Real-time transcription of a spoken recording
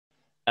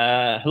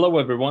Hello,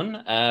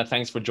 everyone.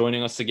 Thanks for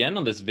joining us again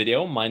on this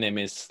video. My name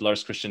is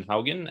Lars Christian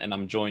Haugen, and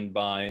I'm joined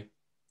by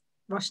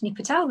Roshni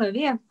Patel over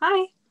here.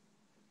 Hi.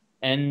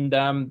 And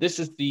this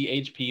is the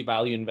HP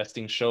Value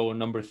Investing Show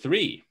number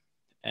 3.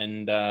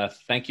 And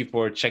thank you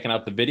for checking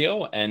out the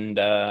video. And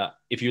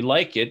if you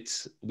like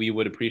it, we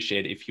would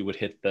appreciate if you would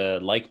hit the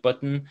like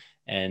button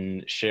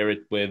and share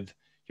it with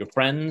your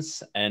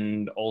friends,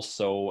 and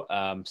also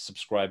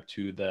subscribe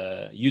to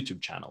the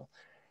YouTube channel.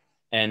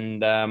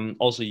 And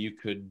also you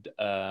could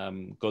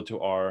go to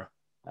our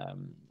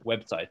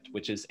website,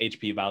 which is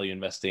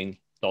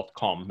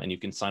hpvalueinvesting.com, and you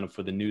can sign up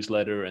for the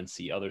newsletter and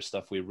see other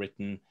stuff we've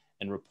written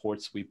and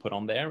reports we put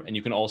on there. And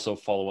you can also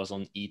follow us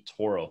on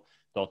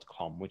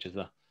etoro.com, which is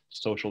a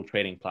social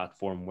trading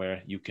platform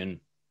where you can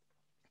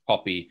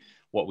copy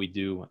what we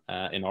do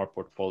in our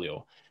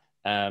portfolio.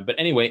 But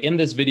anyway, in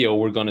this video,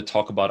 we're going to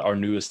talk about our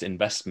newest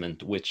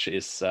investment, which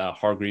is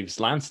Hargreaves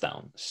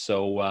Lansdown.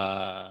 So,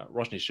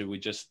 Roshni, should we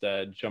just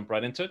jump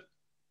right into it?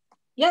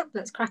 Yep,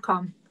 let's crack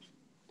on.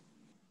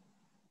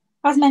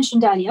 As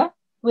mentioned earlier,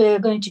 we're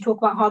going to talk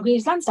about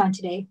Hargreaves Lansdown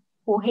today,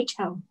 or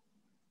HL.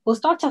 We'll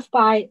start off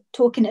by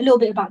talking a little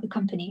bit about the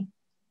company.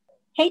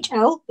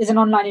 HL is an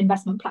online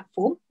investment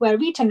platform where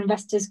retail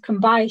investors can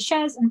buy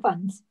shares and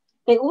funds.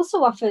 They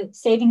also offer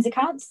savings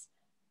accounts,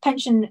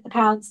 pension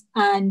accounts,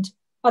 and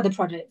other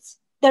products.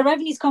 Their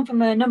revenues come from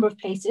a number of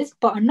places,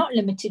 but are not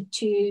limited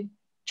to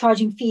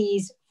charging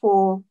fees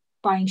for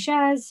buying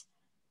shares,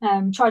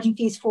 charging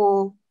fees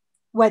for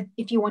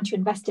if you want to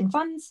invest in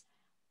funds,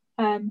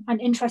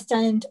 and interest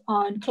earned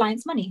on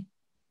clients' money.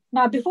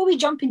 Now, before we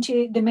jump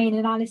into the main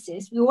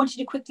analysis, we wanted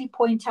to quickly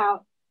point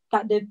out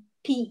that the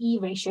PE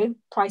ratio,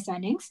 price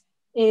earnings,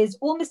 is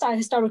almost at a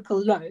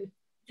historical low.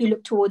 If you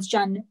look towards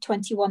Jan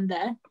 21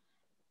 there,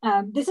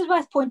 this is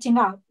worth pointing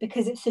out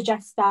because it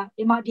suggests that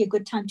it might be a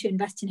good time to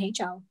invest in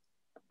HL.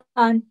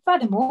 And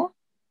furthermore,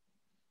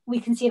 we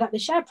can see that the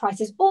share price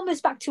is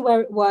almost back to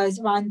where it was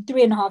around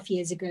 3.5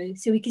 years ago.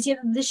 So we can see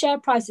that the share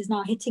price is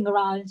now hitting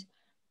around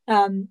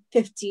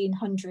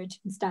 1,500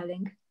 in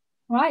sterling.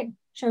 All right,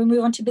 shall we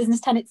move on to business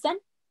tenets then?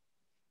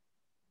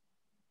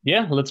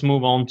 Yeah, let's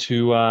move on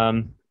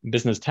to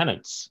business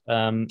tenets.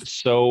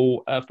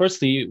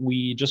 Firstly,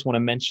 we just want to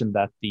mention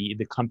that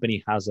the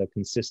company has a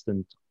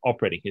consistent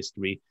operating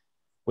history,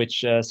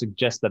 which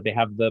suggests that they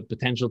have the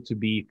potential to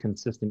be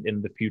consistent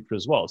in the future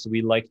as well. So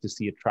we like to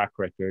see a track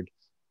record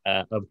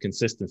of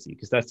consistency,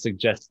 because that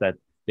suggests that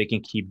they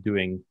can keep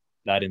doing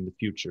that in the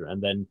future.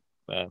 And then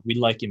we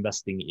like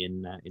investing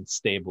in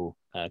stable,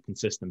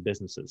 consistent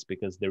businesses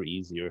because they're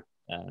easier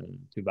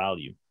to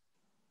value.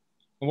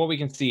 And what we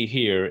can see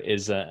here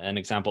is an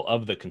example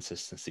of the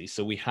consistency.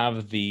 So we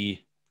have the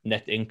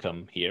net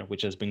income here,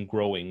 which has been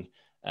growing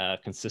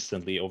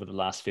consistently over the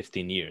last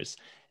 15 years.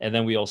 And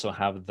then we also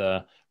have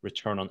the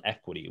return on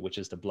equity, which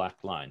is the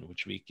black line,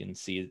 which we can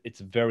see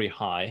it's very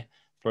high,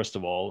 first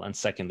of all. And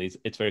secondly,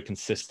 it's very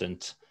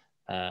consistent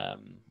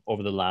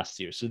over the last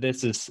year. So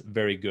this is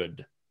very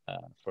good,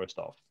 first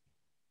off.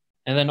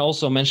 And then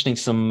also mentioning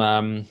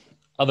some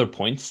other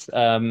points,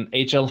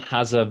 HL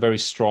has a very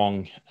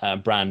strong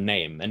brand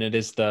name, and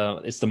it's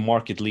the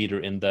market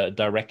leader in the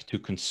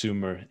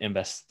direct-to-consumer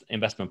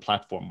investment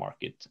platform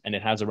market, and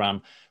it has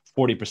around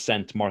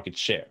 40% market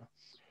share.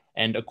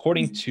 And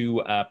according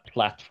to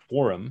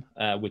Platform,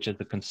 which is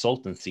the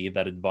consultancy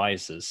that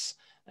advises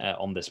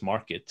on this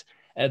market,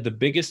 the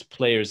biggest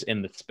players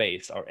in the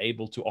space are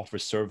able to offer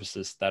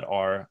services that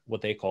are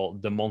what they call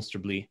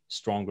demonstrably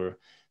stronger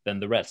than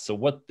the rest. So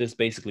what this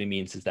basically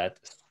means is that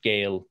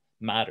scale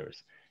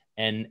matters.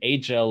 And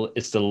HL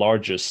is the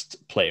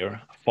largest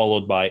player,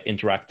 followed by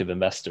Interactive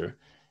Investor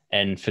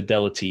and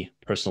Fidelity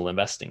Personal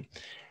Investing.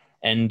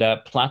 And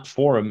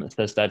Platform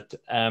says that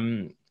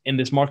in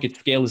this market,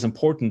 scale is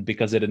important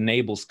because it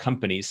enables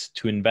companies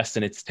to invest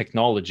in its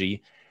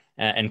technology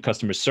and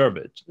customer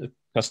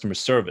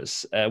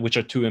service, which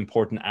are two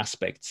important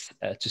aspects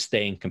to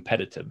staying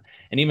competitive.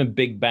 And even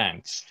big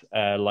banks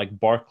like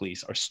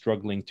Barclays are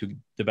struggling to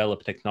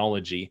develop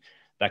technology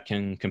that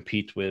can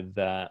compete with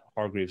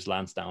Hargreaves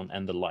Lansdown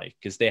and the like,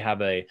 because they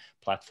have a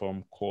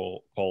platform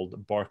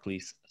called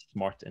Barclays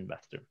Smart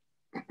Investor.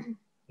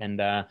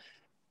 And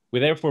we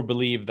therefore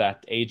believe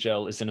that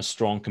HL is in a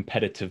strong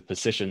competitive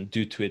position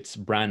due to its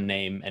brand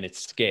name and its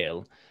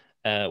scale,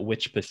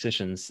 which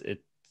positions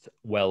it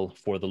well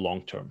for the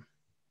long term.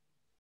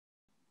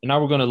 And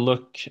now we're going to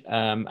look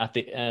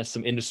at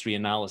some industry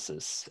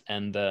analysis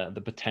and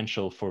the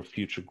potential for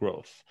future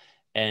growth.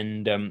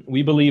 And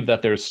we believe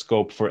that there's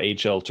scope for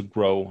HL to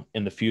grow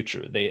in the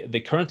future.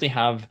 They currently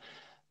have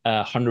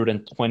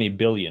 120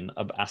 billion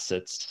of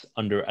assets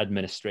under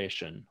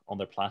administration on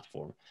their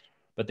platform,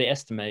 but they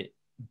estimate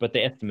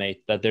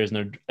that there's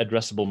an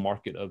addressable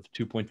market of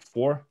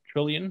 2.4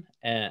 trillion,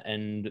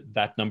 and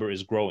that number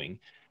is growing.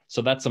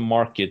 So that's a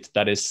market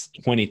that is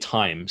 20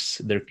 times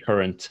their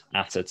current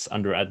assets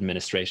under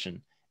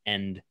administration,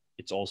 and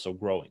it's also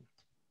growing.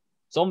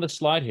 So on the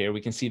slide here, we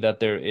can see that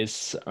there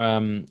is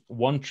 1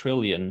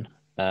 trillion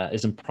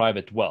is in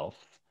private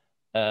wealth,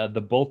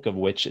 the bulk of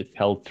which is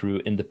held through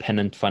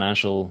independent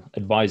financial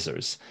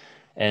advisors.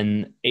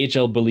 And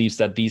HL believes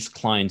that these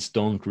clients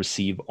don't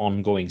receive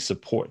ongoing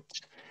support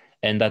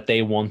and that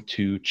they want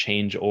to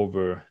change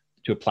over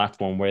to a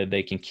platform where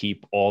they can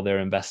keep all their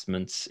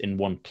investments in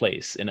one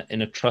place,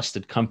 in a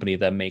trusted company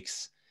that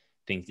makes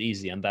things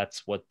easy. And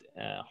that's what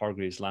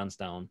Hargreaves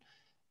Lansdown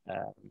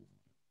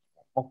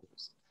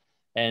offers.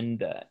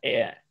 And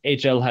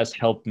HL has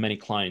helped many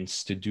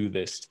clients to do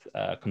this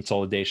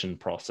consolidation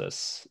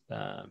process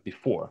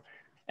before.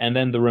 And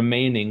then the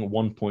remaining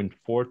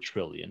 1.4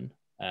 trillion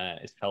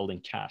is held in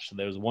cash. So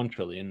there's 1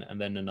 trillion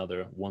and then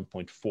another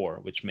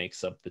 1.4, which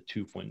makes up the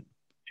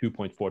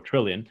 2.4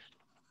 trillion.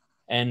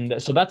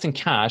 And so that's in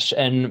cash.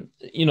 And,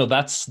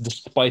 that's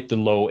despite the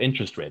low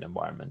interest rate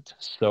environment.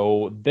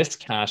 So this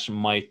cash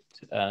might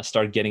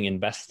start getting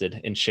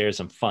invested in shares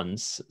and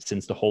funds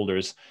since the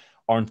holders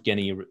aren't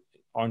getting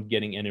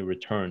any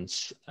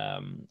returns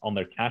on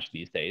their cash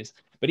these days.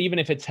 But even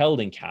if it's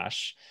held in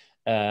cash,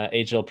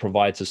 HL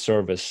provides a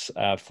service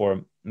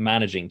for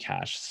managing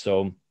cash.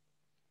 So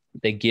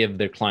they give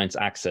their clients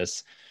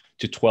access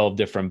to 12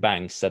 different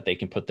banks that they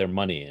can put their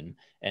money in.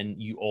 And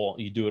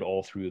you do it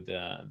all through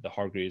the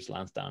Hargreaves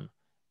Lansdown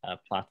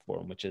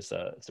platform, which is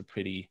it's a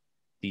pretty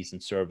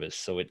decent service.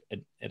 So it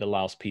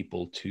allows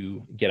people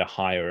to get a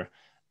higher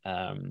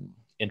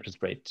interest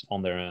rate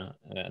on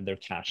their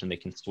cash, and they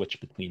can switch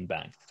between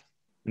banks.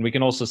 And we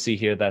can also see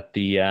here that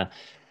the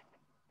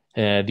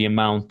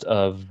amount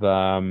of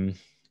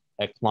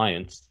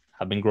clients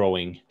have been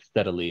growing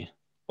steadily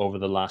over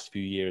the last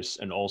few years,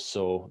 and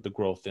also the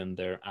growth in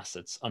their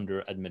assets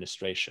under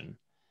administration,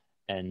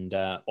 and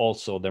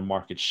also their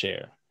market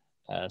share.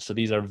 So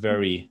these are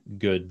very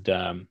good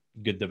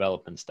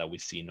developments that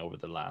we've seen over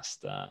the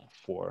last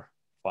 4-5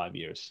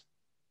 years.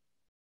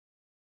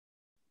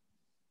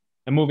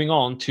 And moving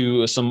on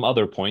to some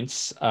other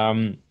points.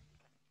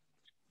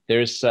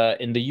 There's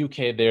in the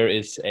UK, there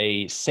is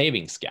a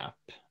savings gap,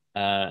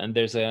 and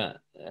there's a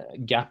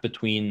gap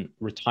between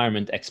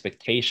retirement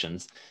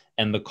expectations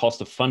and the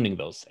cost of funding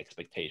those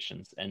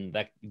expectations. And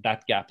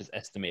that gap is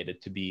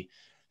estimated to be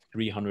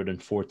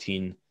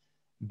 314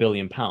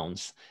 billion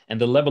pounds. And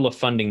the level of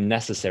funding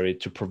necessary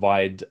to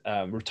provide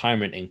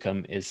retirement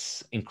income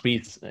is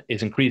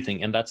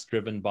increasing, and that's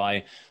driven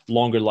by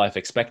longer life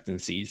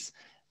expectancies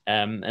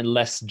and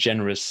less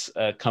generous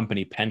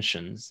company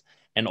pensions.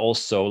 And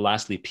also,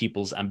 lastly,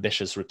 people's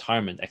ambitious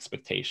retirement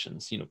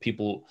expectations.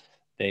 People,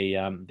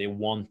 they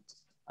want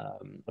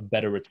a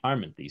better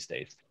retirement these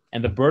days.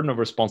 And the burden of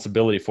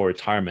responsibility for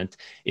retirement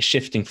is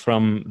shifting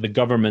from the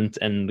government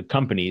and the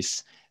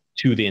companies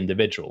to the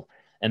individual.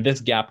 And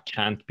this gap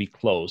can't be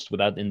closed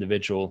without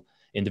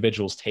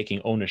individuals taking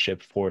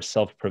ownership for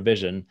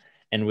self-provision,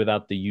 and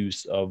without the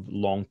use of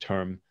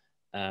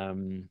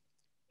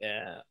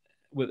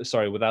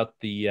without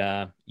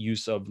the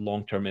use of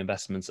long-term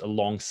investments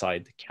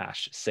alongside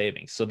cash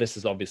savings. So this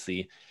is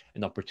obviously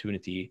an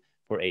opportunity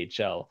for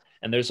HL.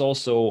 And there's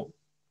also,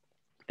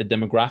 the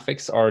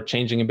demographics are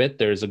changing a bit.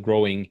 There's a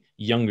growing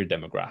younger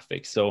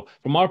demographic. So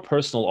from our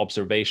personal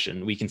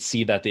observation, we can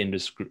see that the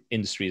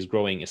industry is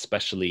growing,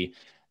 especially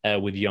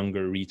with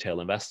younger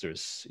retail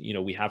investors.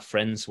 We have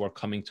friends who are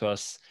coming to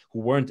us who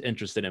weren't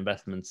interested in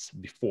investments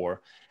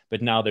before,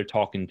 but now they're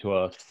talking to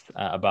us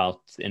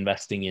about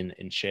investing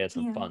in shares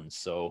and funds.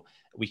 So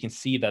we can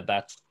see that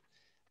that's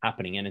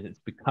happening, and it's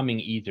becoming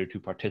easier to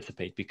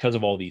participate because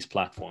of all these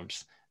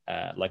platforms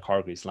like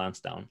Hargreaves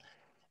Lansdown.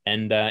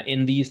 And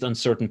in these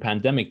uncertain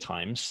pandemic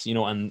times,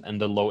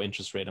 and the low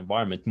interest rate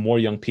environment, more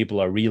young people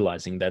are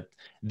realizing that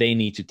they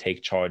need to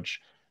take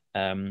charge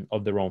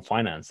of their own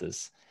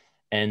finances.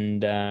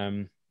 And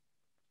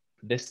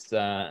this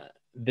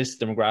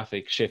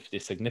demographic shift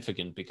is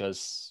significant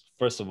because,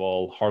 first of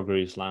all,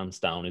 Hargreaves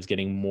Lansdown is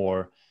getting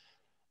more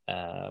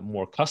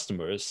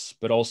customers,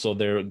 but also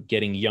they're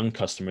getting young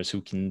customers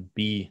who can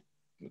be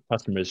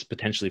customers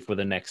potentially for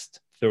the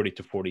next 30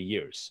 to 40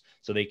 years.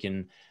 So they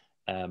can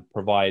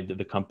provide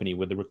the company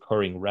with the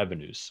recurring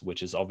revenues,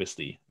 which is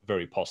obviously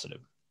very positive.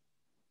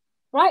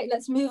 Right,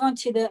 let's move on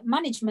to the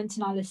management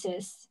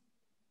analysis.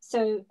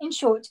 So in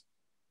short,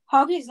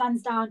 Hargreaves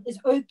Lansdown is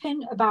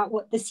open about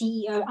what the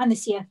CEO and the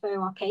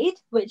CFO are paid,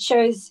 which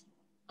shows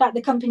that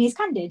the company is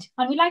candid.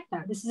 And we like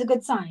that. This is a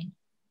good sign.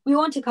 We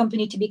want a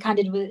company to be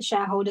candid with its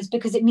shareholders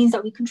because it means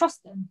that we can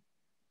trust them.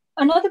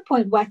 Another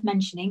point worth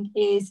mentioning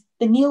is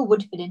the Neil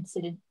Woodford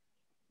incident.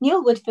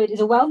 Neil Woodford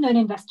is a well-known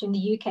investor in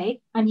the UK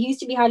and he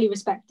used to be highly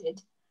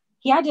respected.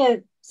 He had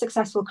a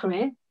successful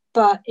career,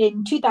 but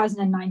in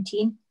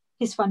 2019,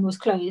 his fund was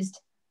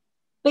closed.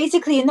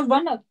 Basically, in the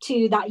run-up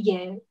to that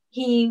year,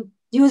 he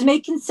was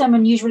making some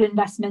unusual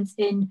investments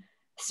in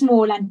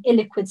small and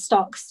illiquid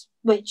stocks,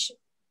 which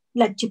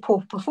led to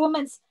poor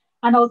performance,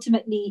 and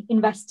ultimately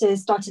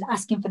investors started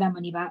asking for their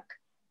money back.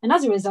 And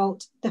as a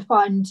result, the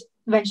fund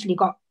eventually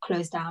got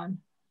closed down.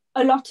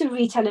 A lot of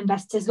retail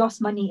investors lost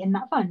money in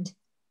that fund.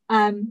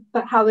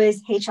 But how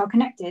is HL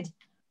connected?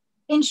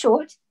 In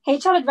short,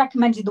 HL had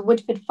recommended the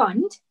Woodford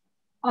Fund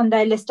on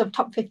their list of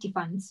top 50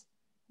 funds.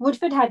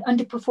 Woodford had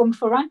underperformed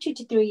for around 2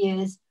 to 3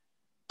 years,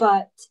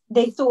 but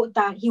they thought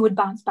that he would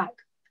bounce back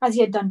as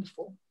he had done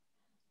before.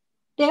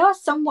 They are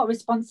somewhat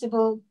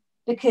responsible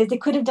because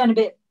they could have done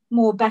a bit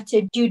more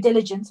better due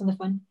diligence on the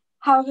fund.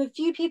 However,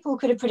 few people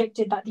could have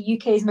predicted that the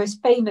UK's most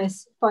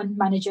famous fund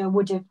manager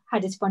would have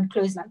had his fund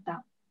closed like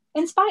that.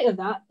 In spite of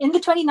that, in the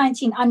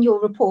 2019 annual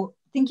report,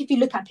 I think if you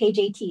look at page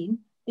 18,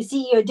 the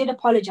CEO did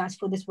apologise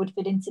for this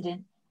Woodford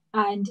incident.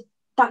 And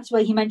that's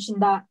where he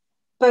mentioned that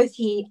both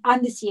he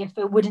and the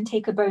CFO wouldn't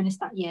take a bonus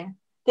that year.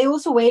 They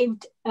also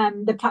waived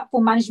the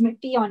platform management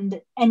fee on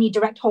any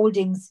direct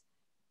holdings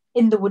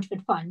in the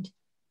Woodford fund.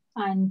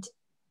 And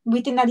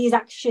we think that these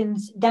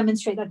actions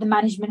demonstrate that the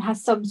management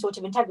has some sort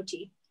of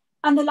integrity.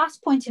 And the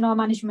last point in our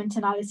management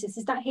analysis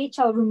is that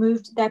HL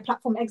removed their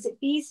platform exit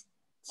fees.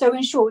 So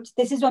in short,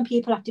 this is when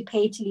people have to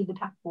pay to leave the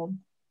platform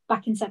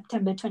back in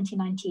September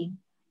 2019.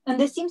 And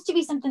this seems to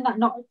be something that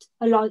not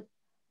a lot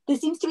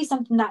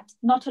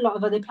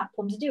of other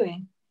platforms are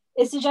doing.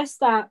 It suggests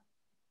that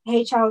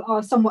HL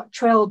are somewhat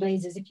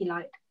trailblazers, if you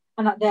like,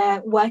 and that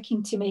they're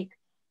working to make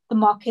the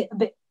market a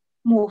bit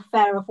more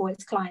fairer for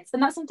its clients.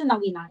 And that's something that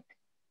we like.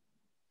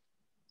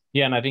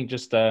 Yeah, and I think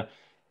just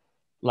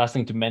last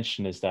thing to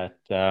mention is that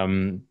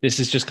this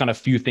is just kind of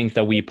few things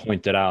that we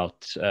pointed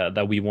out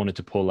that we wanted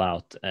to pull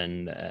out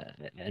and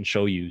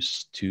show you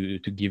to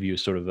give you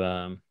sort of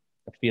a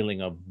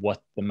feeling of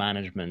what the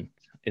management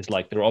is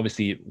like. There are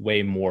obviously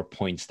way more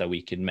points that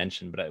we could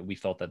mention, but we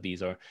felt that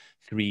these are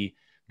 3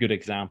 good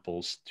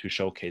examples to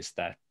showcase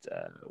that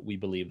we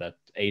believe that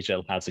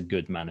HL has a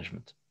good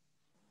management.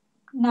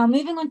 Now,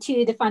 moving on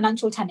to the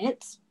financial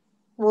tenets,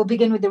 we'll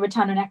begin with the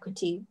return on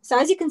equity. So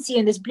as you can see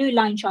in this blue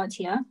line chart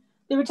here,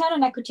 the return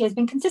on equity has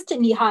been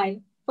consistently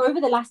high for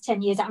over the last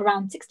 10 years at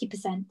around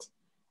 60%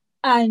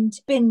 and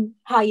been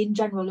high in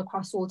general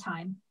across all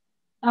time.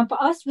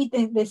 For us, we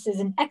think this is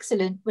an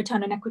excellent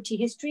return on equity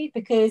history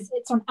because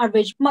it's on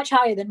average much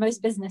higher than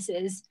most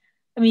businesses.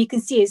 I mean, you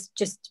can see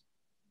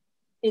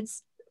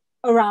it's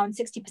around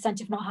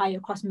 60%, if not higher,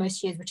 across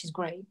most years, which is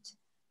great.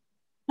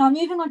 Now,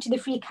 moving on to the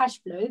free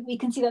cash flow, we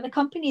can see that the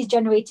company is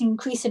generating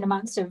increasing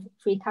amounts of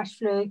free cash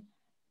flow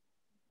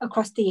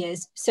across the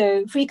years.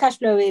 So free cash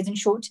flow is, in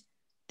short,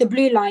 the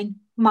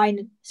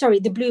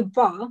blue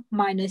bar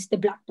minus the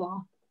black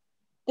bar.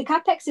 The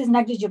capex is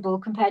negligible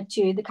compared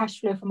to the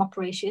cash flow from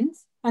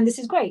operations. And this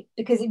is great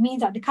because it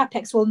means that the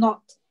capex will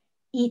not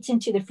eat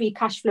into the free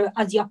cash flow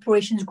as the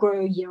operations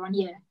grow year on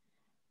year.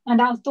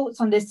 And our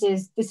thoughts on this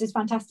is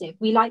fantastic.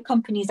 We like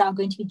companies that are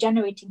going to be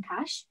generating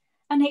cash,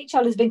 and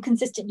HL has been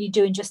consistently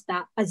doing just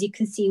that, as you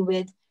can see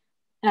with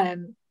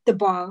the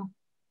bar,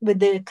 with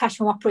the cash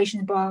from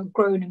operations bar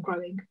growing and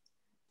growing.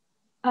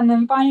 And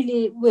then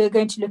finally, we're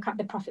going to look at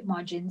the profit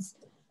margins.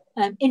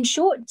 In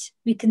short,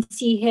 we can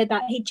see here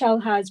that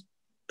HL has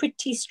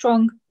pretty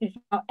strong, if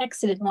not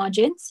excellent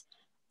margins.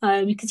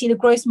 You can see the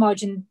gross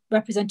margin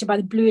represented by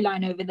the blue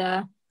line over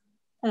there,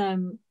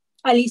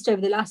 at least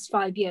over the last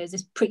 5 years,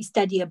 is pretty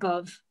steady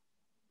above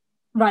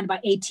around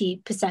about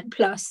 80%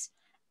 plus.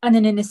 And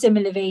then in a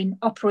similar vein,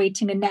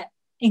 operating and net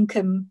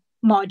income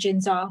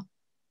margins are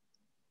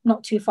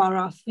not too far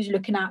off. We're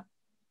looking at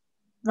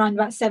around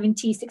about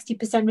 70,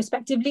 60%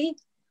 respectively.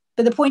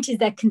 But the point is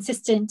they're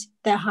consistent,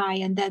 they're high,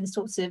 and they're the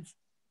sorts of,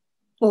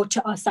 or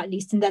to us at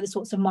least, and they're the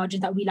sorts of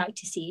margins that we like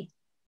to see.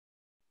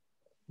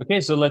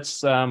 Okay, so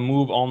let's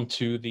move on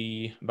to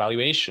the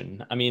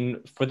valuation. I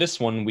mean, for this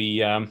one,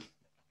 we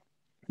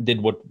did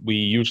what we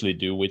usually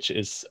do, which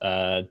is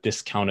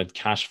discounted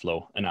cash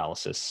flow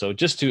analysis. So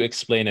just to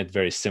explain it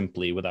very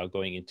simply without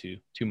going into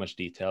too much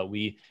detail,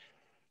 we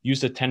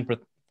used a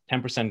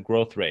 10%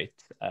 growth rate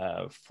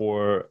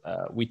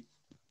we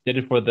did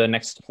it for the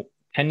next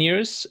 10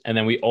 years, and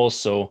then we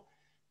also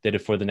did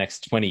it for the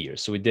next 20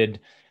 years. So we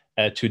did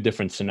 2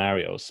 different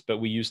scenarios, but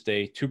we used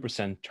a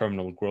 2%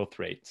 terminal growth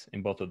rate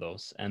in both of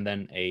those, and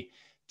then a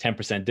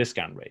 10%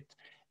 discount rate.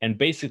 And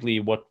basically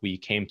what we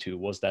came to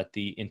was that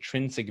the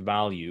intrinsic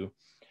value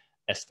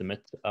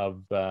estimate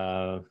of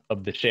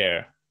the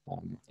share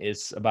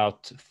is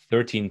about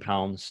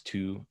 £13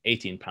 to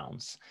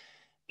 £18.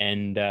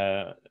 And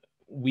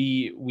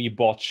we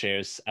bought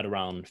shares at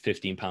around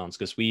 £15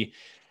 because we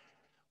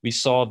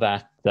saw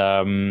that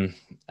the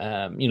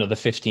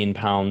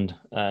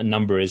 £15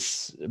 number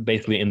is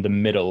basically in the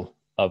middle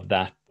of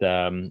that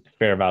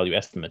fair value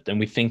estimate. And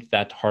we think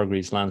that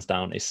Hargreaves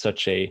Lansdown is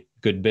such a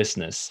good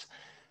business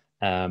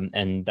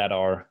and that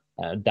our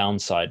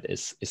downside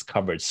is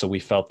covered. So we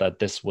felt that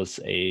this was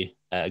a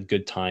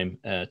good time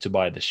to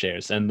buy the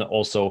shares. And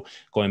also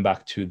going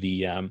back to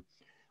the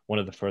one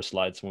of the first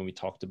slides when we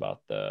talked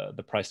about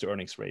the price to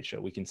earnings ratio,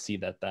 we can see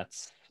that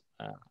that's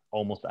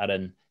almost at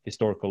an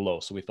historical low.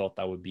 So we thought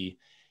that would be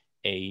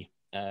a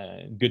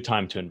good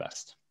time to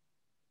invest.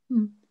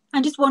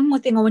 And just one more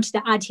thing I wanted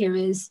to add here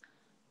is,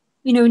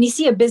 when you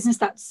see a business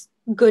that's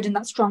good and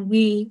that's strong,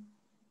 we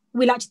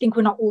like to think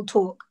we're not all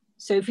talk.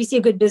 So if we see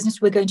a good business,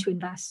 we're going to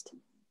invest.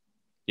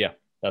 Yeah,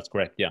 that's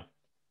correct. Yeah.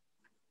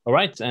 All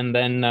right. And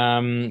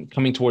then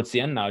coming towards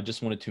the end now, I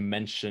just wanted to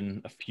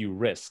mention a few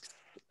risks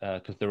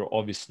because there are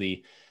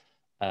obviously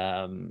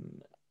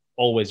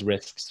always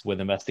risks with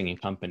investing in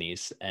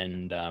companies,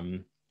 and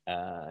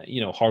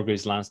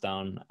Hargreaves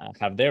Lansdown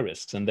have their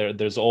risks, and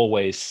there's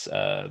always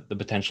the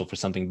potential for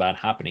something bad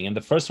happening. And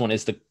the first one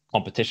is the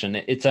competition.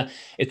 It's a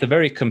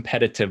very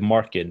competitive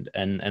market,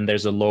 and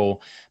there's a low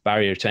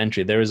barrier to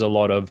entry. There is a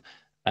lot of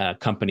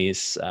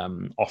companies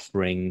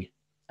offering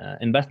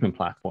investment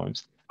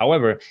platforms.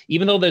 However,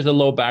 even though there's a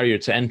low barrier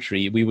to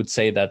entry, we would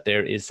say that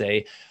there is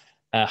a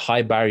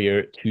high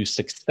barrier to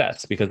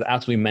success, because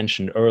as we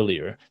mentioned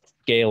earlier,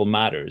 scale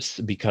matters,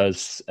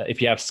 because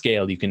if you have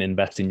scale, you can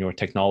invest in your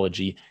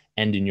technology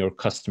and in your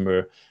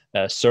customer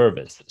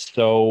service.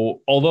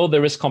 So although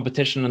there is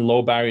competition and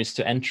low barriers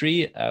to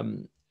entry,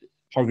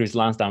 Hargreaves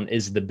Lansdown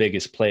is the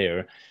biggest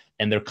player,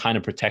 and they're kind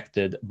of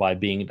protected by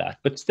being that.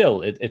 But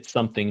still, it's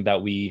something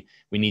that we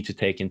need to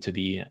take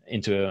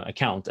into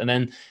account.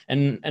 And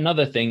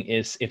another thing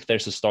is if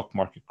there's a stock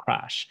market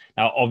crash.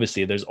 Now,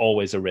 obviously, there's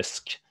always a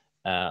risk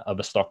of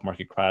a stock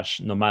market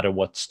crash, no matter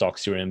what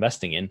stocks you're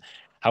investing in.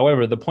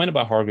 However, the point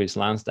about Hargreaves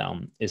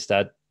Lansdown is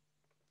that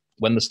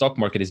when the stock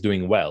market is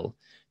doing well,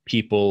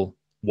 people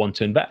want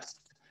to invest.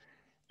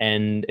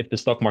 And if the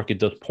stock market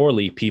does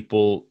poorly,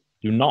 people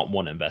do not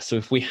want to invest. So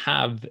if we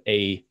have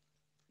a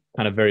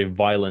kind of very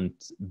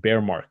violent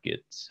bear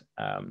market,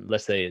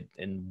 let's say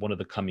in one of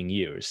the coming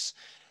years,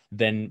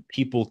 then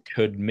people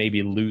could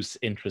maybe lose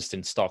interest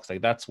in stocks.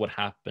 Like that's what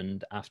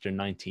happened after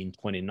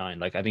 1929.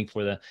 Like I think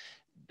for the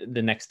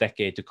next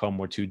decade to come,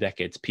 or 2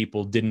 decades,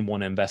 people didn't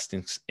want to invest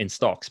in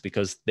stocks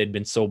because they'd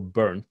been so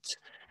burnt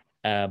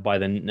by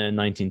the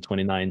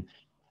 1929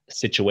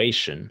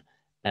 situation.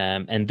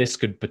 And this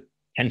could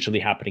potentially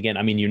happen again.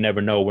 I mean, you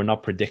never know. We're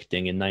not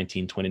predicting a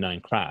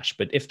 1929 crash,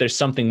 but if there's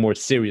something more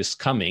serious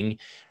coming,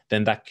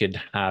 then that could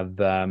have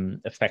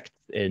effect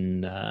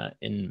in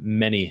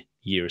many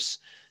years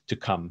to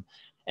come.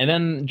 And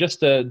then just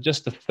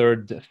the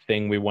third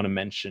thing we want to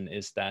mention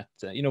is that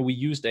we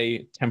used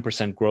a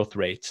 10% growth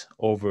rate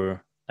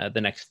over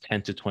the next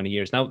 10 to 20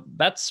 years. Now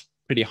that's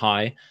pretty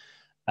high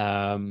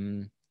for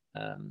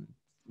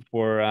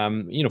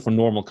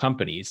normal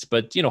companies,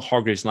 but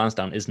Hargreaves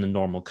Lansdown isn't a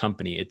normal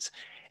company. It's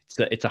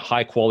a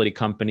high quality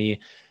company.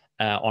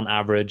 On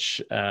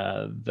average,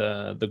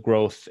 the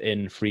growth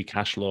in free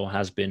cash flow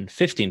has been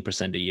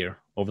 15% a year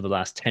over the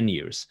last 10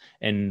 years,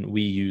 and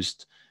we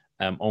used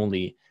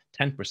only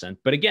 10%.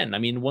 But again, I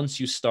mean, once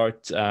you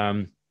start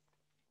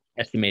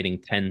estimating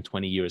 10,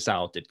 20 years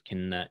out, it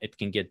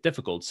can get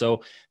difficult.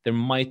 So there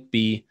might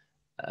be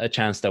a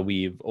chance that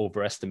we've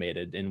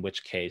overestimated, in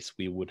which case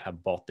we would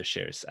have bought the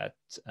shares at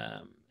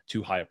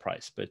too high a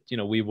price. But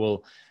we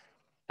will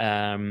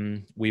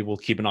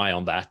keep an eye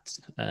on that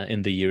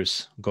in the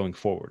years going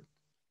forward.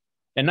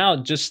 And now,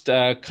 just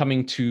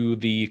coming to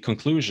the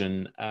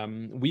conclusion,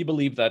 we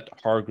believe that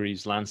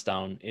Hargreaves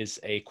Lansdown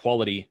is a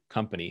quality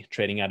company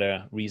trading at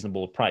a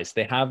reasonable price.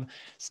 They have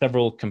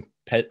several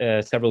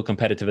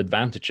competitive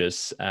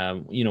advantages.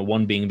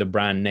 One being the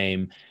brand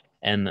name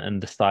and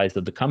the size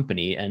of the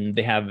company, and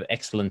they have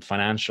excellent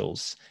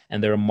financials,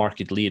 and they're a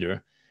market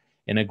leader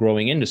in a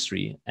growing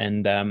industry.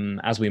 And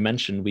as we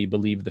mentioned, we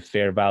believe the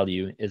fair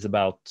value is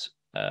about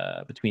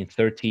between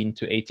 13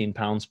 to 18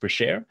 pounds per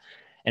share,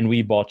 and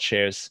we bought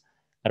shares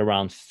at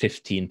around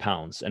 15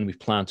 pounds, and we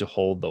plan to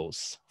hold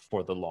those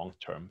for the long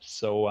term.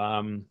 So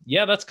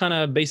yeah, that's kind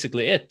of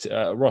basically it.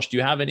 Rosh, do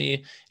you have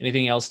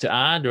anything else to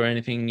add, or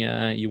anything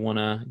you want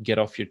to get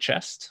off your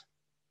chest?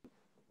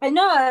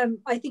 No,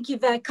 I think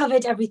you've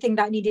covered everything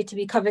that needed to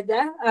be covered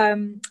there.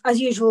 As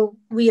usual,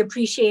 we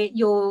appreciate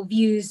your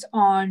views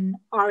on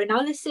our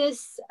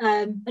analysis.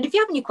 And if you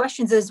have any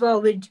questions as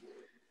well, we'd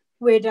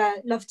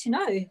love to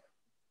know.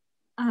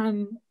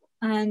 And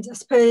I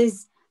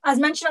suppose, as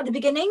mentioned at the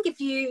beginning,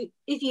 if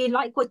you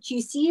like what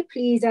you see,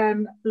 please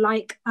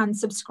like and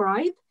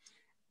subscribe.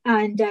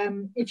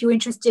 And if you're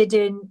interested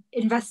in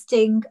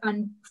investing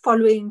and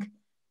following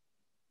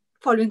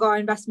our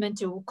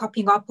investment or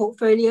copying our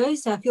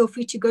portfolios, feel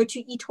free to go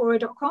to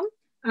etoro.com.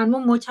 And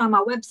one more time,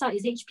 our website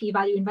is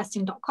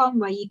hpvalueinvesting.com,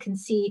 where you can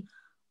see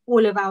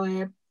all of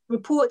our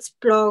reports,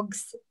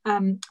 blogs,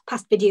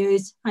 past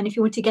videos. And if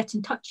you want to get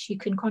in touch, you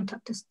can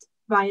contact us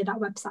via that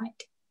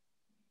website.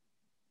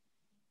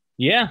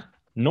 Yeah,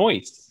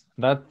 nice.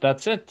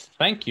 That's it.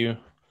 Thank you.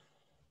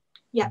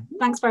 Yeah,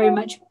 thanks very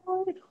much.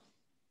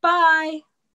 Bye.